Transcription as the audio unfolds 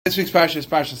This week's Parshas is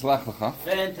Parshas Lech Lecha.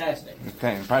 Fantastic.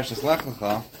 Okay, and Parshas Lech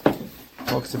Lecha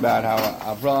talks about how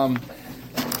Avram,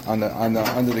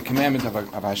 under the commandment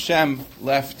of Hashem,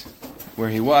 left where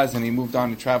he was and he moved on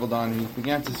and traveled on. And he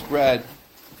began to spread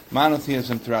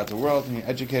monotheism throughout the world, and he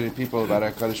educated people about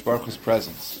HaKadosh Baruch Hu's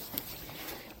presence.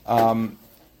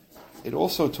 It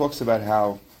also talks about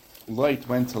how Lot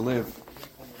went to live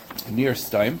near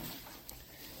Sodom,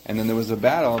 and then there was a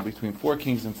battle between 4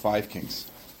 kings and 5 kings.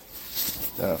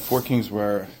 The 4 kings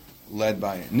were led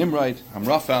by Nimrod,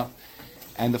 Amraphel,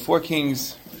 and the 4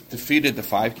 kings defeated the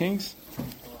 5 kings,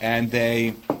 and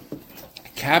they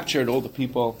captured all the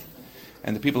people,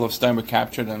 and the people of Sodom were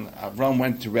captured, and Avram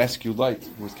went to rescue Lot,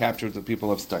 who was captured with the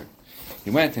people of Sodom. He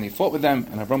went and he fought with them,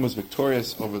 and Avram was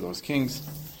victorious over those kings,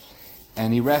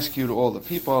 and he rescued all the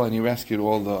people, and he rescued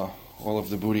all of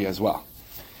the booty as well.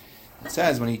 It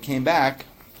says when he came back,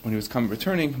 when he was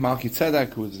returning,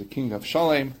 Melchizedek, who was the king of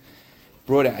Shalem,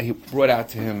 brought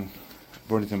to him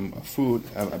food,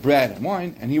 bread and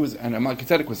wine, and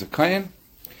Melchizedek was a Kohen,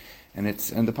 and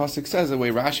the pasuk says, the way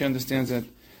Rashi understands it,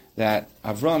 that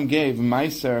Avram gave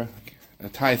Meiser a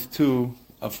tithe to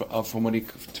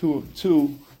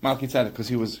Melchizedek, because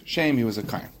he was a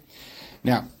Kohen.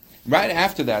 Now, right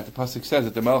after that, the pasuk says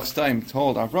that the Melech Sodom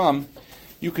told Avram,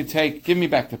 you could give me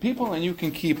back the people, and you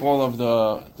can keep all of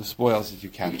the spoils that you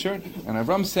captured. And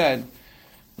Avram said,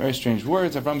 very strange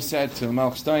words, Avram said to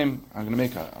Melech Sodom, I'm going to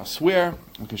make a swear,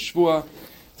 like a shvuah,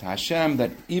 to Hashem,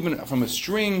 that even from a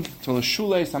string to a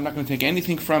shoelace, I'm not going to take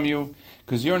anything from you,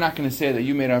 because you're not going to say that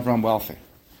you made Avram wealthy.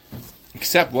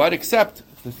 Except what? Except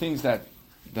the things that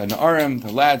the Na'arim,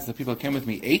 the lads, the people that came with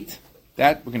me ate,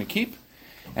 that we're going to keep.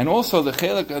 And also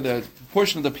the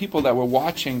portion of the people that were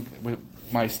watching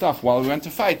my stuff while we went to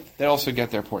fight, they also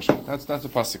get their portion. That's the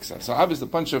pasuk says. So obviously a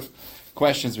bunch of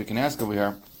questions we can ask over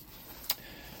here.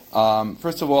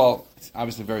 First of all, it's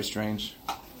obviously very strange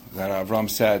that Avram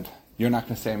said, you're not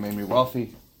going to say made me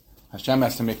wealthy. Hashem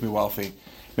has to make me wealthy.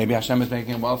 Maybe Hashem is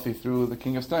making him wealthy through the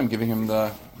king of Sodom, giving him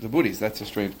the booties. That's a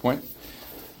strange point.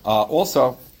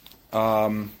 Also,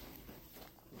 the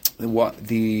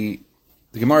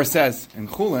Gemara says in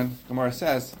Chulin,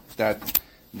 that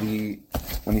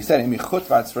when he said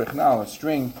a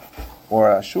string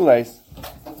or a shoelace,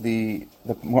 the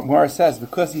Gemara says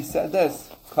because he said this,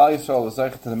 Klal Yisrael was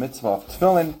zeichet to the mitzvah of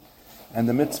tefillin and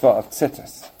the mitzvah of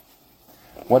tzitzis.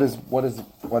 What is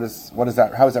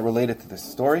that? How is that related to this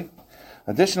story?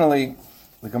 Additionally,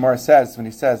 the Gemara says when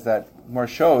he says that, Gemara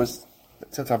shows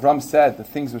that since Avram said the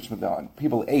things which the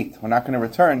people ate were not going to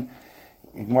return,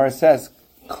 the Gemara says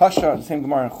kasha. The same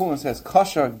Gemara in Chulin says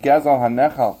kasha gazal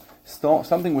hanechal.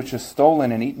 Something which is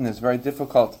stolen and eaten is very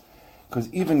difficult, because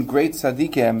even great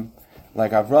tzaddikim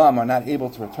like Avram are not able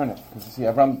to return it. Because you see,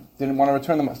 Avram didn't want to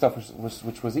return the stuff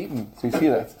which was eaten. So you see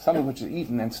that something which is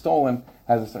eaten and stolen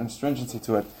has a certain stringency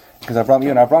to it. Because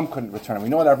Avram couldn't return it. We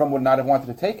know that Avram would not have wanted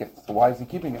to take it. So why is he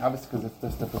keeping it? Obviously because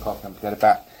it's difficult for him to get it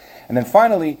back. And then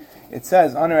finally, it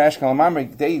says, Honor Ashkel Mamre,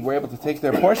 they were able to take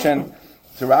their portion.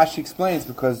 So Rashi explains,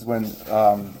 because when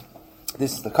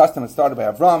the custom had started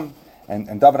by Avram, and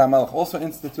David HaMelech also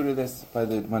instituted this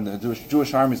when the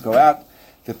Jewish armies go out,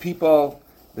 the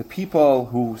people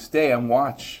who stay and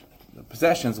watch the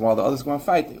possessions while the others go and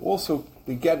fight,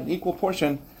 they get an equal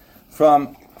portion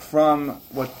from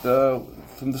the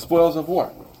spoils of war.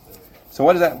 So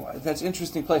what is that? That's an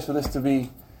interesting place for this to be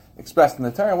expressed in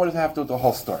the Torah. What does it have to do with the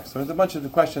whole story? So there's a bunch of the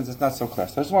questions that's not so clear.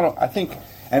 So I just want to,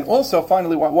 and also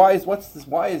finally, why is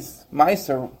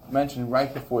Meiser mentioned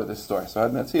right before this story? So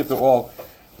let's see if they're all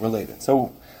related.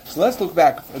 So let's look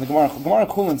back. The Gemara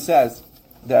Kulin says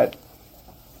that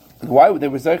why they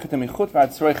were zeichet to michut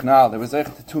v'atzroich nal. They were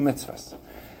zeichet to 2 mitzvahs.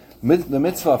 The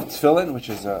mitzvah of tefillin, which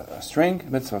is a string,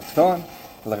 mitzvah of tefillin,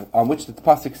 on which the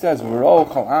pasuk says, "V'ro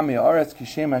kol ami haaretz ki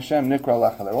shem Hashem nikra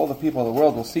lecha." That all the people of the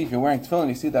world will see if you're wearing tefillin,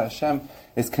 you see that Hashem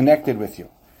is connected with you.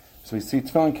 So we see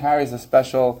tefillin carries a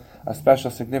special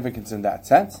significance in that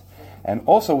sense. And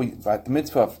also, the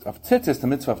mitzvah of tzitzis, the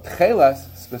mitzvah of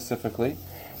tchelas specifically.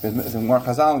 The Gemara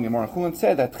Chazal and Gemara Chulin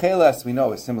said that tcheles we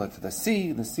know is similar to the sea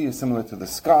is similar to the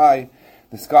sky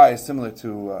is similar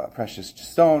to precious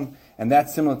stone, and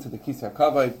that's similar to the Kisei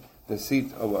HaKavod, the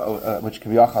seat which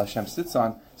Kaviyachal Hashem sits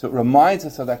on. So it reminds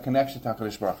us of that connection to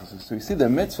HaKadosh Baruch Hu. So you see the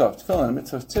mitzvah of tefillin and the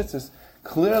mitzvah of tzitzis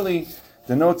clearly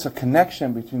denotes a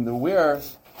connection between the wearer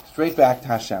straight back to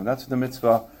Hashem. That's what the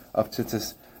mitzvah of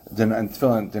tzitzis and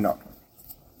tefillin denote.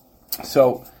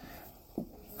 So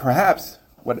perhaps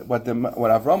what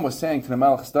Avram was saying to the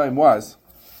Melech Sodom was,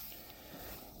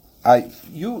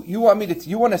 you want me to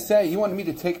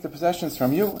take the possessions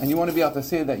from you, and you want to be able to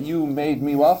say that you made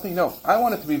me wealthy? No, I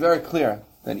want it to be very clear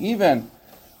that even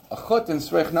a chut and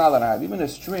sreichnal that I have, even a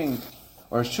string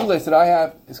or a shoelace that I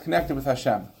have, is connected with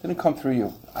Hashem. It didn't come through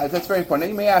you. That's very important.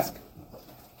 Now you may ask,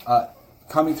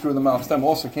 coming through the Melech Stem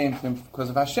also came to him because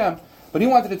of Hashem, but he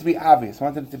wanted it to be obvious,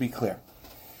 wanted it to be clear.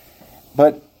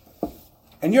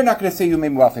 And you're not going to say you made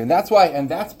me wealthy, and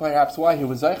that's perhaps why he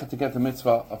was zeicha to get the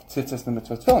mitzvah of tzitzis and the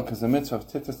mitzvah of tefillin, because the mitzvah of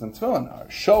tzitzis and tefillin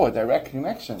show a direct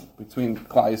connection between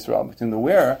Klal Yisrael, between the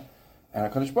wearer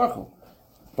and HaKadosh Baruch Hu.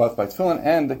 Both by tefillin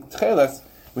and the tcheles,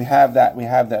 we have that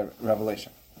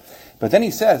revelation. But then he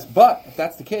says, but if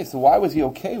that's the case, so why was he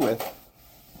okay with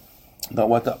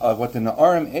what the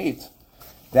Na'arim ate?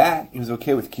 That he was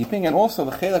okay with keeping, and also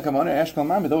the Chelek Amoner Eshkol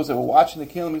Mamre, those that were watching the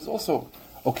Kelim, he was also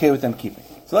okay with them keeping.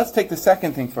 So let's take the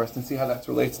second thing first and see how that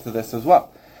relates to this as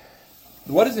well.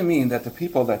 What does it mean that the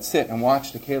people that sit and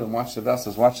watch the Kelim, watch the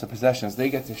vessels, watch the possessions, they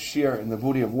get to share in the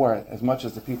booty of war as much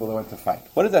as the people that went to fight?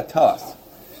 What does that tell us?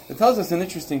 It tells us an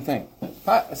interesting thing.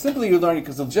 Simply you learn it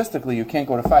because logistically you can't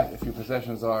go to fight if your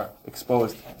possessions are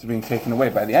exposed to being taken away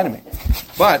by the enemy.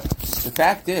 But the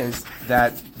fact is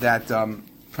that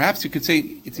perhaps you could say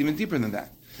it's even deeper than that.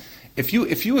 If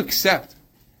you accept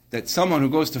that someone who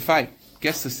goes to fight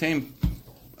gets the same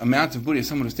amount of booty as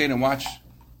someone who stayed and watched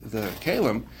the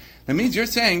Kalim, that means you're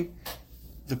saying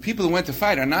the people who went to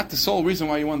fight are not the sole reason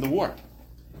why you won the war.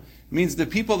 It means the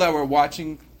people that were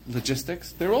watching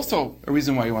logistics, they're also a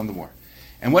reason why you won the war.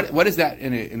 And what is that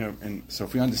so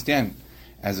if we understand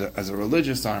as a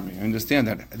religious army, you understand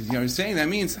that you're saying that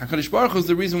means HaKadosh Baruch Hu is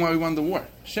the reason why we won the war.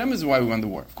 Hashem is why we won the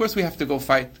war. Of course we have to go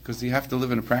fight because you have to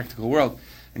live in a practical world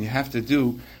and you have to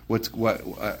do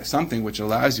something which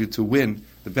allows you to win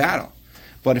the battle.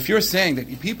 But if you're saying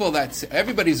that people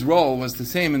everybody's role was the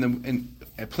same and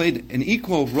played an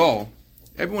equal role,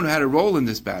 everyone who had a role in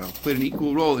this battle played an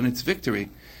equal role in its victory,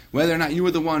 whether or not you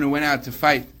were the one who went out to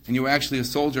fight and you were actually a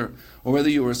soldier, or whether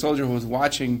you were a soldier who was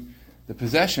watching the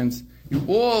possessions, you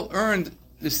all earned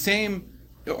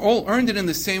it in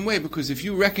the same way, because if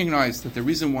you recognize that the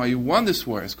reason why you won this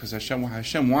war is because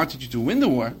Hashem wanted you to win the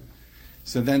war,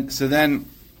 so then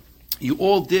you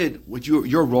all did what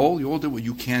your role, you all did what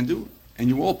you can do, and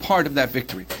you're all part of that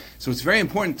victory. So it's very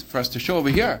important for us to show over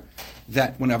here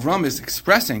that when Avram is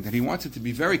expressing that he wants it to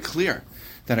be very clear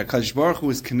that HaKadosh Baruch Hu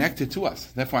is connected to us.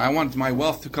 Therefore, I want my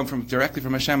wealth to come directly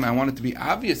from Hashem. I want it to be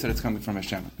obvious that it's coming from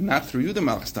Hashem, not through you, the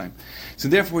Melech Stem. So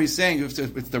therefore, he's saying it's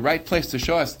the right place to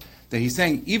show us that he's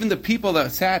saying even the people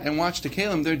that sat and watched the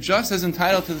Kalim, they're just as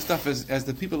entitled to the stuff as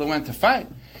the people that went to fight,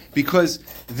 because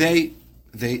they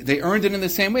earned it in the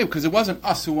same way, because it wasn't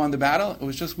us who won the battle. It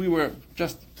was just we were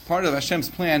just part of Hashem's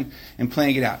plan in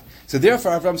playing it out. So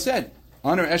therefore, Avram said,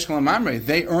 honor Eshkol and Mamre,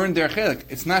 they earned their chelik.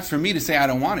 It's not for me to say I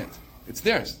don't want it. It's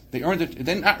theirs. They earned it.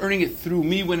 They're not earning it through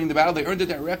me winning the battle. They earned it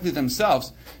directly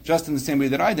themselves, just in the same way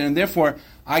that I did, and therefore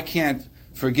I can't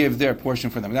forgive their portion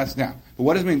for them. That's now. But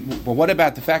what does it mean? But what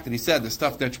about the fact that he said the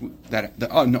stuff that the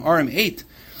Na'arim ate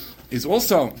is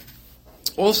also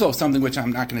something which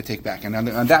I'm not going to take back. And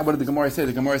on that, what did the Gemara say?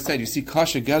 The Gemara said, you see,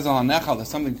 kasha gezel al nechal, there's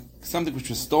something which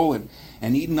was stolen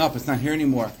and eaten up. It's not here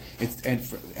anymore. It's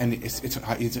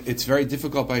very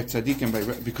difficult by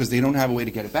tzaddikim because they don't have a way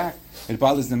to get it back. It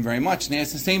bothers them very much. And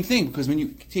it's the same thing, because when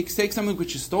you take something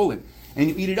which is stolen and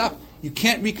you eat it up, you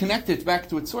can't reconnect it back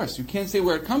to its source. You can't say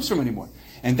where it comes from anymore.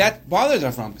 And that bothers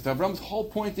Avram, because Avram's whole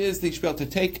point is that you should be able to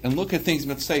take and look at things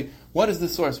and say, what is the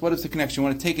source? What is the connection? You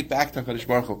want to take it back to HaKadosh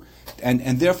Baruch Hu.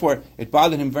 And therefore, it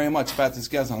bothered him very much about this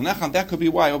Gezel Nechan. That could be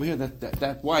why over here,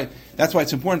 that's why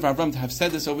it's important for Avram to have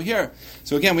said this over here.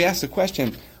 So again, we ask the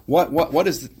question, why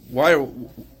are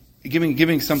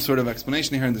giving some sort of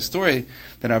explanation here in the story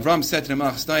that Avram said to the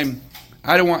Melech Stem,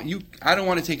 I don't want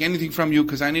to take anything from you,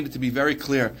 because I need it to be very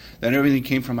clear that everything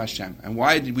came from Hashem. And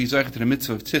why did we zoich to the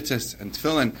mitzvah of tzitzis and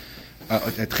tefillin,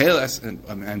 tcheles and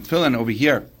tefillin over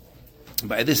here?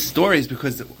 By this story is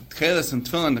because the tcheles and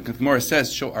tefillin, the Gemara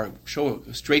says, show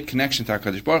a straight connection to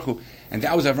HaKadosh Baruch Hu, and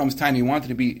that was Avram's time. He wanted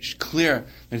to be clear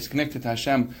that it's connected to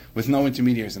Hashem with no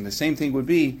intermediaries. And the same thing would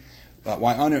be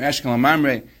why honor Eshkol and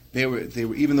Mamre, they were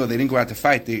even though they didn't go out to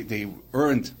fight, they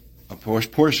earned a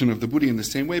portion of the booty in the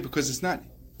same way, because it's not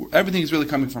everything is really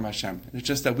coming from Hashem. It's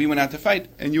just that we went out to fight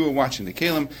and you were watching the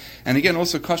Kalim. And again,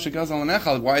 also kasha gezel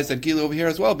nechal. Why is that gila over here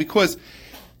as well? Because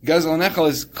gezel nechal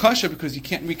is kasha because you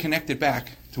can't reconnect it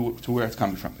back to where it's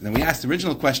coming from. And then the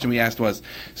original question we asked was,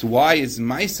 so why is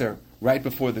Meiser right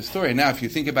before the story? Now, if you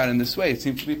think about it in this way, it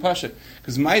seems to be pasha,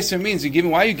 because Meiser means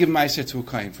why you give Meiser to a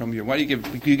kohen from your? Why do you give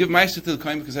Meiser to the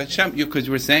kohen? Because Hashem, because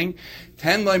you were saying,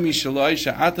 ten loy mishaloi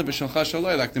sha'ata b'shalcha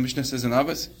shaloi, like the Mishnah says in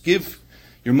Avos, give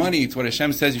your money to what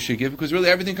Hashem says you should give, because really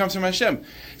everything comes from Hashem.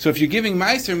 So if you're giving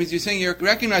Meiser, it means you're saying, you're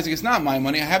recognizing it's not my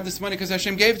money, I have this money because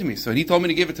Hashem gave it to me. So He told me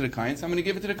to give it to the Kain, so I'm going to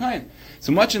give it to the Kain.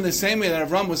 So much in the same way that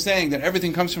Avram was saying that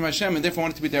everything comes from Hashem, and therefore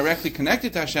wanted to be directly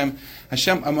connected to Hashem,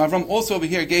 Avram also over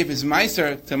here gave his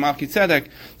Meiser to Malki Tzedek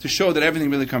to show that everything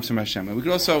really comes from Hashem. And we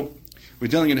could also, we're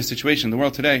dealing in a situation in the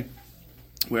world today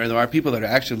where there are people that are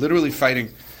actually literally fighting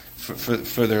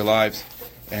for their lives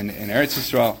and in Eretz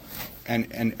Yisrael.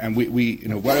 And we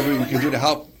whatever we can do to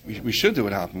help, we should do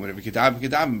it help. Whatever we can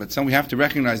do, but we have to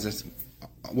recognize this.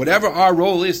 Whatever our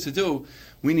role is to do,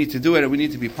 we need to do it, and we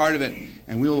need to be part of it.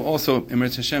 And we will also,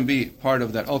 Eretz Hashem, be part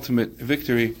of that ultimate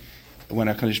victory when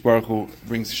HaKadosh Baruch Hu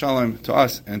brings shalom to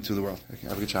us and to the world. Okay,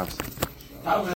 have a good Shabbos.